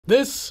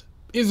This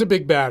is a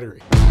big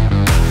battery.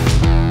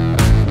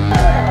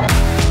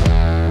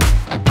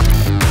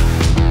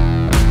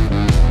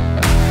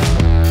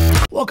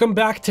 Welcome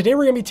back. Today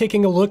we're going to be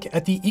taking a look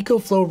at the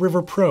EcoFlow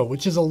River Pro,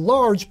 which is a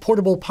large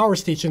portable power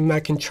station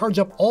that can charge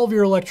up all of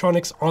your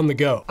electronics on the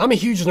go. I'm a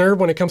huge nerd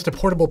when it comes to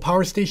portable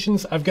power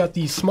stations. I've got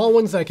these small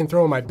ones that I can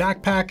throw in my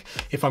backpack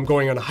if I'm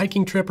going on a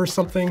hiking trip or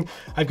something.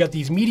 I've got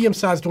these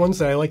medium-sized ones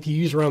that I like to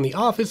use around the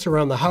office,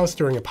 around the house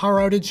during a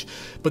power outage,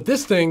 but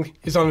this thing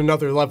is on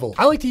another level.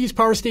 I like to use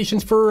power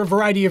stations for a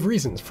variety of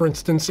reasons. For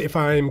instance, if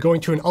I'm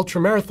going to an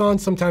ultra marathon,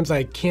 sometimes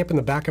I camp in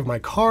the back of my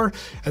car,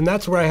 and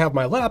that's where I have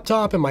my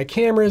laptop and my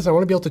cameras. I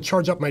want to be able to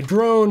charge up my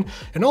drone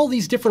and all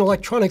these different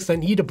electronics that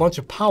need a bunch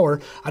of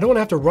power. I don't want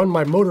to have to run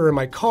my motor in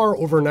my car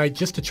overnight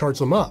just to charge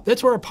them up.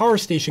 That's where a power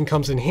station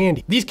comes in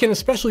handy. These can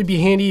especially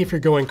be handy if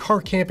you're going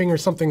car camping or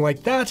something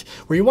like that,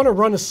 where you want to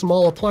run a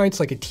small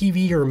appliance like a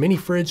TV or a mini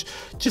fridge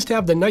just to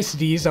have the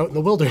niceties out in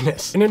the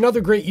wilderness. And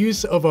another great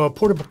use of a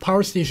portable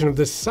power station of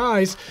this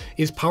size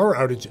is power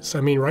outages.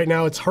 I mean, right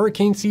now it's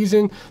hurricane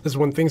season. This is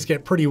when things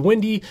get pretty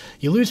windy.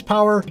 You lose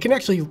power. You can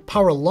actually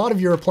power a lot of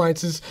your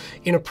appliances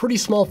in a pretty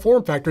small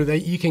form factor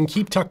that you can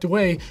keep tucked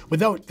away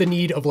without the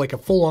need of like a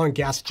full-on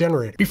gas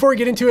generator. Before we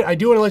get into it, I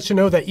do want to let you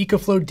know that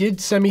EcoFlow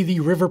did send me the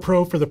River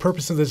Pro for the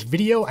purpose of this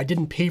video. I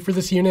didn't pay for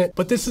this unit,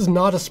 but this is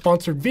not a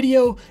sponsored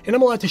video, and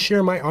I'm allowed to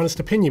share my honest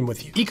opinion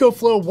with you.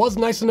 EcoFlow was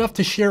nice enough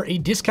to share a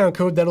discount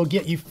code that'll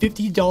get you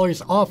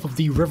 $50 off of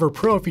the River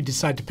Pro if you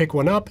decide to pick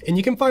one up, and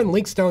you can find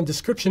links down in the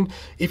description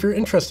if you're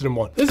interested in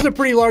one. This is a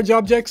pretty large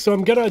object, so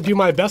I'm gonna do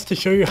my best to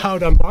show you how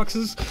it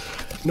unboxes.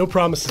 No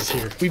promises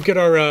here. We've got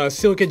our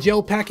silica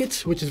gel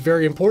packet, which is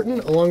very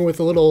important, along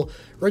with a little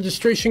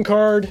registration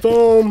card,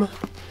 foam,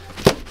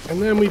 and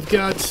then we've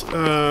got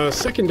a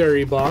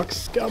secondary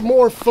box. Got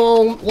more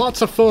foam,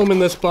 lots of foam in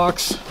this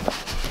box.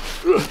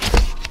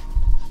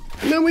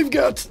 And then we've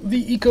got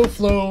the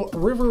EcoFlow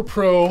River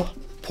Pro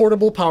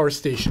portable power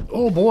station.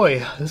 Oh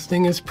boy, this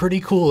thing is pretty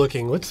cool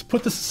looking. Let's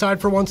put this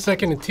aside for 1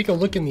 second and take a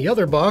look in the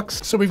other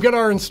box. So we've got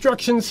our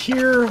instructions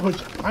here, which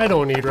I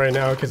don't need right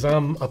now because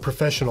I'm a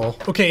professional.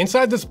 Okay,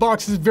 inside this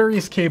box is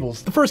various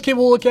cables. The first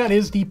cable we'll look at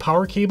is the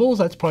power cables.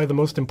 That's probably the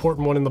most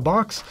important one in the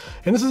box.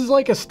 And this is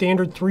like a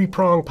standard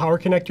 3-prong power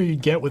connector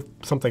you'd get with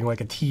something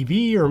like a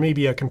TV or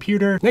maybe a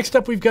computer. Next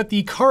up, we've got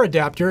the car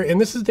adapter, and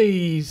this is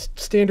the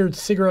standard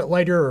cigarette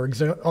lighter or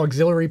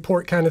auxiliary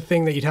port kind of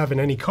thing that you'd have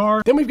in any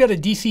car. Then we've got a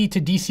DC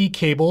to DC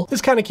cable.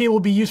 This kind of cable will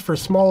be used for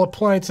small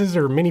appliances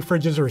or mini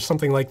fridges or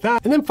something like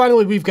that. And then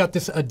finally, we've got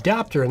this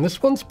adapter, and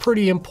this one's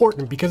pretty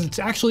important because it's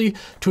actually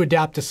to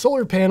adapt a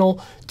solar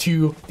panel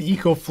to the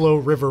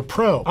EcoFlow River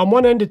Pro. On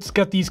one end, it's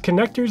got these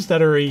connectors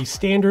that are a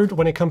standard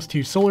when it comes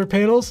to solar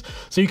panels,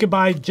 so you can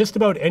buy just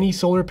about any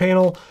solar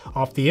panel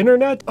off the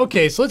internet.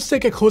 Okay, so let's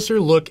take a closer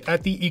look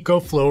at the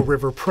EcoFlow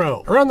River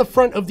Pro. Around the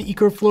front of the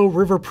EcoFlow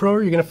River Pro,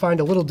 you're going to find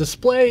a little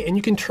display, and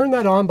you can turn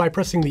that on by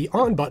pressing the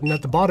on button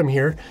at the bottom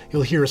here.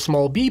 You'll hear a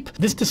small beep.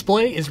 This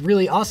display is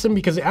really awesome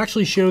because it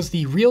actually shows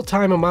the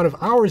real-time amount of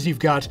hours you've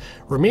got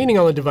remaining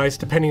on the device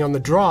depending on the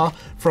draw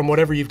from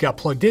whatever you've got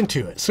plugged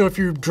into it. So if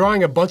you're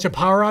drawing a bunch of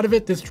power out of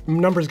it, this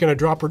number is going to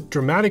drop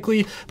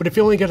dramatically, but if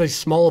you only got a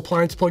small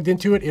appliance plugged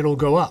into it, it'll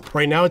go up.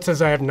 Right now it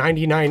says I have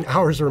 99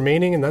 hours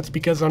remaining, and that's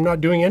because I'm not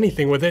doing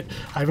anything with it.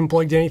 I haven't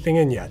plugged anything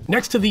in yet.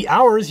 Next to the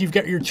hours, you've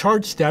got your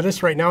charge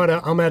status. Right now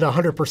I'm at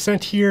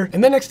 100% here.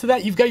 And then next to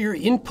that, you've got your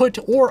input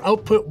or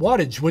output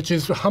wattage, which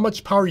is how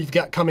much power you've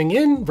got coming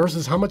in versus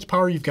how much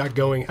power you've got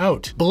going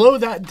out. Below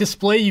that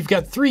display, you've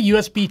got 3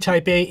 USB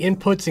Type A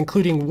inputs,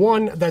 including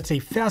one that's a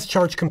fast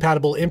charge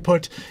compatible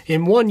input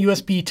and one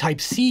USB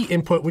Type C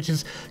input, which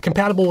is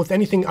compatible with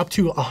anything up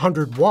to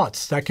 100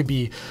 watts. That could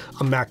be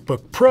a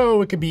MacBook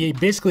Pro. It could be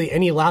basically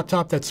any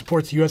laptop that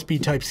supports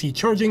USB Type C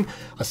charging,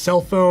 a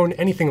cell phone,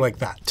 anything like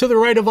that. To the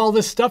right of all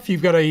this stuff,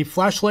 you've got a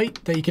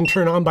flashlight that you can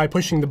turn on by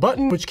pushing the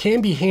button, which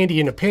can be handy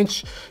in a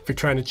pinch. If you're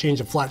trying to change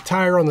a flat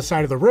tire on the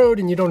side of the road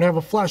and you don't have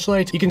a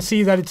flashlight, you can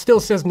see that it still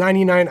says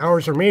 99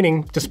 hours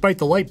remaining despite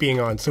the light being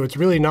on, so it's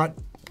really not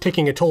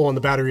taking a toll on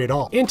the battery at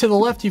all. And to the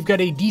left, you've got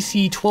a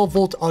DC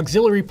 12-volt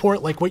auxiliary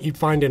port like what you'd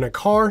find in a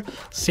car,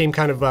 same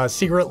kind of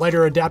cigarette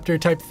lighter adapter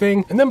type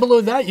thing. And then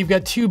below that, you've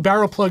got 2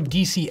 barrel plug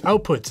DC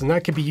outputs, and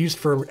that could be used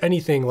for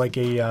anything like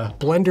a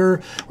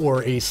blender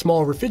or a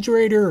small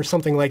refrigerator or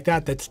something like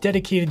that that's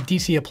dedicated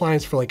DC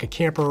appliance for like a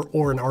camper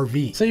or an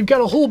RV. So you've got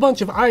a whole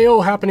bunch of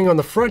I/O happening on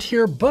the front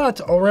here, but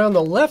around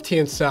the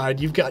left-hand side,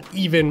 you've got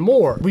even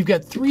more. We've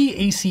got 3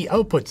 AC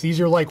outputs.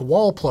 These are like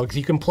wall plugs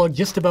you can plug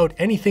just about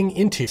anything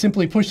into.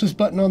 Simply push this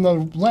button on the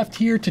left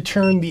here to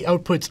turn the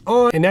outputs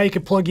on, and now you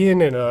can plug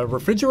in a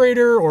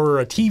refrigerator or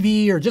a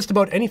TV or just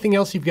about anything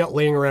else you've got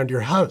laying around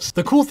your house.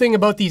 The cool thing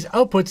about these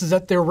outputs is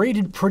that they're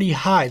rated pretty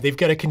high. They've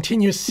got a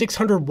continuous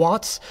 600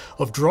 watts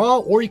of draw,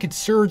 or you could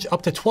surge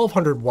up to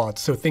 1200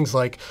 watts. So things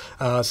like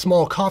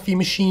small coffee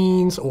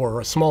machines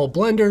or a small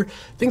blender,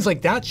 things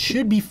like that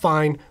should be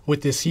fine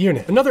with this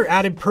unit. Another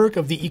added perk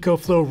of the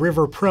EcoFlow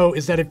River Pro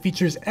is that it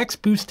features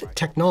X-Boost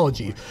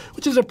technology,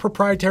 which is a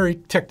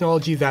proprietary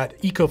technology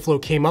that EcoFlow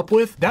came came up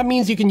with. That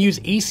means you can use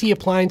AC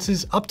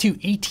appliances up to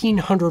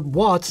 1800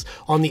 watts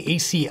on the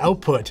AC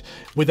output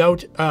without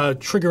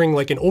triggering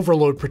like an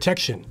overload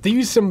protection. They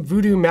use some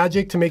voodoo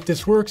magic to make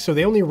this work, so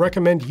they only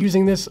recommend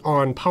using this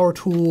on power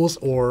tools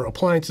or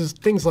appliances,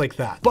 things like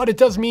that. But it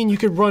does mean you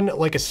could run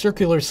like a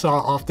circular saw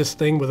off this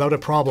thing without a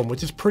problem,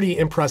 which is pretty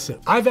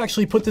impressive. I've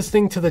actually put this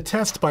thing to the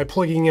test by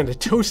plugging in a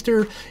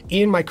toaster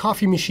and my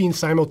coffee machine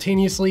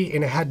simultaneously,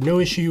 and it had no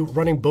issue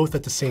running both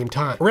at the same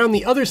time. Around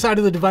the other side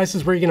of the device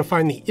is where you're going to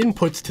find the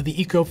inputs to the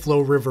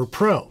EcoFlow River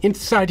Pro.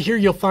 Inside here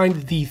you'll find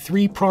the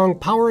 3-prong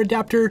power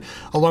adapter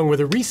along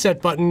with a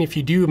reset button if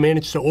you do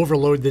manage to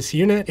overload this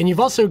unit, and you've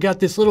also got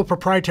this little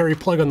proprietary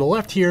plug on the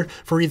left here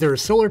for either a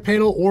solar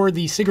panel or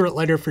the cigarette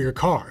lighter for your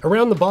car.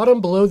 Around the bottom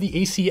below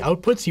the AC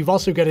outputs you've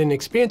also got an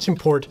expansion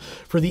port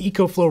for the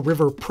EcoFlow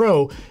River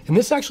Pro, and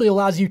this actually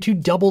allows you to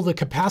double the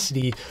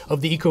capacity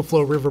of the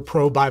EcoFlow River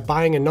Pro by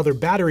buying another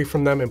battery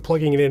from them and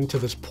plugging it into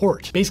this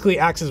port. Basically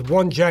acts as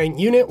one giant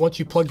unit. Once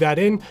you plug that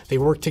in, they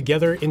work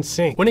together in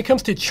sync. When it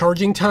comes to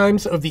charging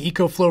times of the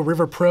EcoFlow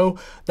River Pro,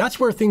 that's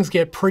where things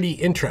get pretty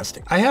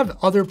interesting. I have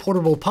other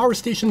portable power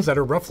stations that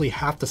are roughly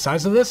half the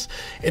size of this,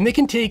 and they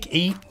can take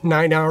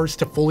 8-9 hours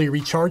to fully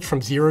recharge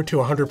from 0 to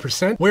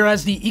 100%,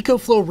 whereas the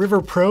EcoFlow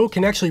River Pro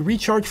can actually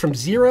recharge from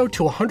 0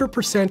 to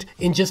 100%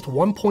 in just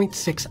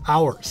 1.6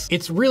 hours.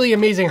 It's really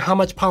amazing how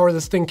much power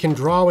this thing can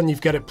draw when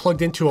you've got it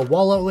plugged into a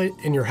wall outlet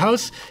in your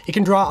house. It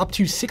can draw up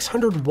to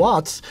 600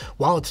 watts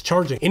while it's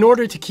charging. In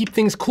order to keep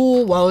things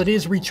cool while it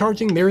is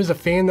recharging, there is a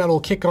fan that'll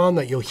kick on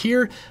that you'll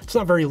hear. It's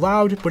not very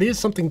loud, but it is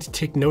something to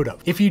take note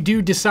of. If you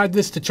do decide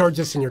to charge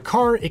this in your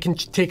car, it can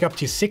take up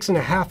to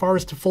 6.5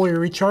 hours to fully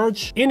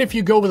recharge. And if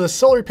you go with a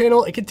solar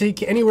panel, it can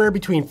take anywhere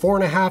between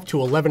 4.5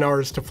 to 11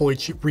 hours to fully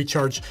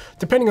recharge,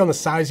 depending on the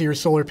size of your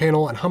solar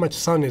panel and how much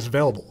sun is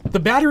available. The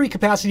battery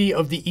capacity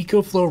of the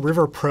EcoFlow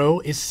River Pro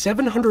is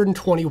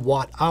 720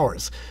 watt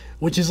hours,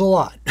 which is a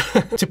lot.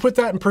 To put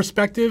that in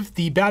perspective,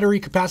 the battery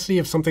capacity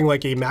of something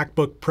like a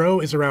MacBook Pro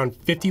is around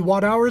 50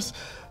 watt hours.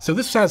 So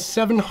this has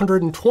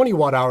 720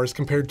 watt hours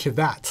compared to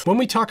that. When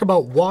we talk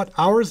about watt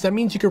hours, that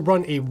means you could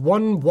run a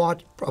 1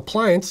 watt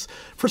appliance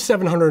for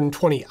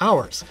 720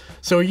 hours.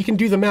 So you can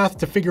do the math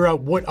to figure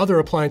out what other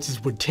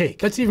appliances would take.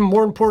 That's even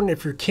more important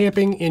if you're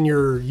camping and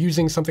you're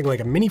using something like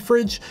a mini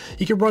fridge.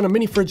 You can run a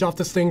mini fridge off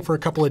this thing for a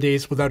couple of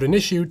days without an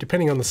issue,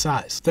 depending on the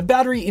size. The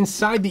battery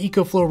inside the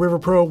EcoFlow River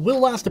Pro will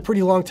last a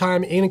pretty long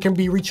time, and it can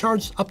be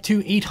recharged up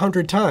to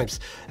 800 times.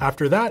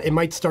 After that, it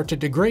might start to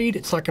degrade.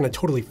 It's not going to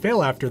totally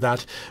fail after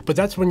that, but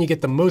that's when you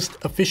get the most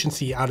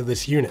efficiency out of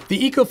this unit.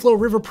 The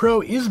EcoFlow River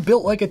Pro is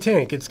built like a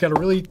tank. It's got a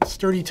really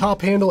sturdy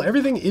top handle.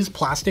 Everything is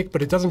plastic,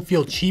 but it doesn't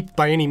feel cheap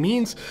by any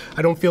means.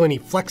 I don't feel any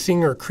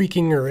flexing or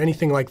creaking or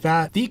anything like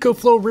that. The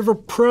EcoFlow River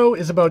Pro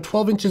is about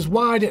 12 inches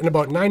wide and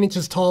about 9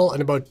 inches tall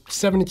and about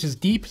 7 inches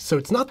deep, so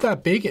it's not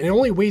that big, and it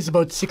only weighs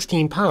about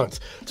 16 pounds.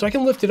 So I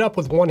can lift it up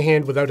with one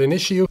hand without an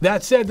issue.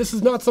 That said, this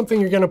is not something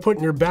you're going to put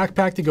in your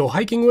backpack to go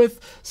hiking with.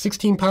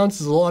 16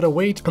 pounds is a lot of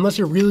weight. Unless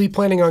you're really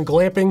planning on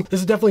glamping, this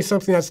is definitely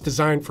something that's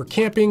designed for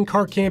camping,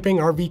 car camping,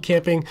 RV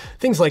camping,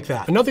 things like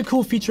that. Another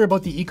cool feature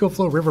about the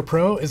EcoFlow River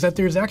Pro is that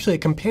there's actually a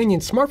companion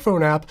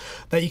smartphone app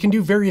that you can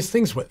do various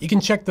things with. You can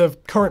check the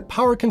current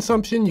power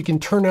consumption, you can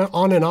turn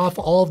on and off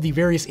all of the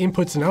various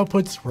inputs and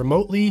outputs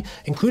remotely,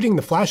 including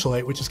the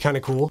flashlight, which is kind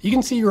of cool. You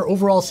can see your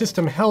overall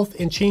system health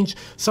and change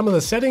some of the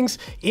settings,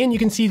 and you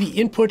can see the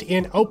input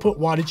and output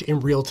wattage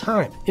in real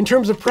time. In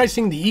terms of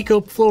pricing, the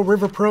EcoFlow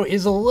River Pro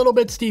is a little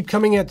bit steep,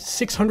 coming at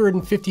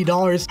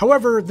 $650.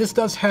 However, this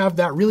does have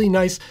that really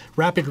nice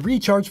rapid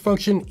recharge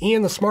function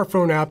and the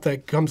smartphone app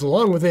that comes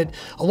along with it,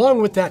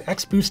 along with that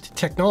X-Boost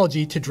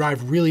technology to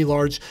drive really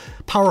large,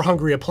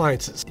 power-hungry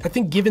appliances. I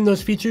think given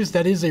those features,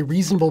 that is a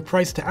reasonable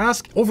price to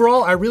ask.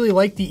 Overall, I really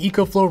like the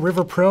EcoFlow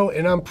River Pro,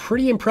 and I'm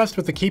pretty impressed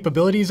with the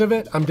capabilities of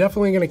it. I'm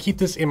definitely going to keep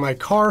this in my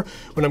car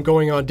when I'm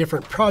going on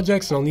different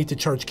projects and I'll need to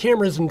charge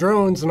cameras and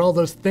drones and all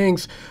those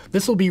things.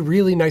 This will be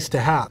really nice to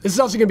have. This is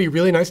also going to be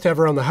really nice to have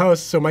around the house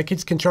so my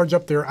kids can charge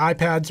up their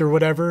iPads or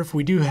whatever if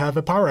we do have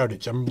a power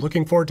outage. I'm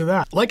looking forward to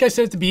that. Like I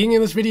said at the beginning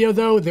of this video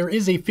though, there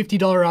is a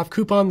 $50 off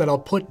coupon that I'll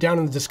put down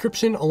in the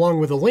description along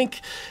with a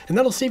link, and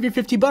that'll save you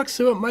 50 bucks,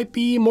 so it might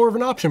be more of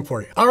an option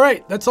for you. All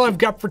right, that's all I've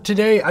got for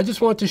today. I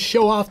just want to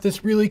show off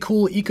this really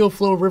cool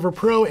EcoFlow River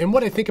Pro and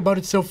what I think about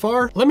it so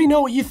far. Let me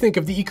know what you think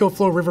of the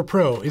EcoFlow River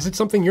Pro. Is it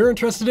something you're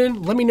interested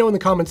in? Let me know in the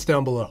comments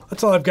down below.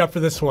 That's all I've got for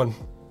this one.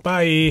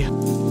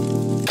 Bye.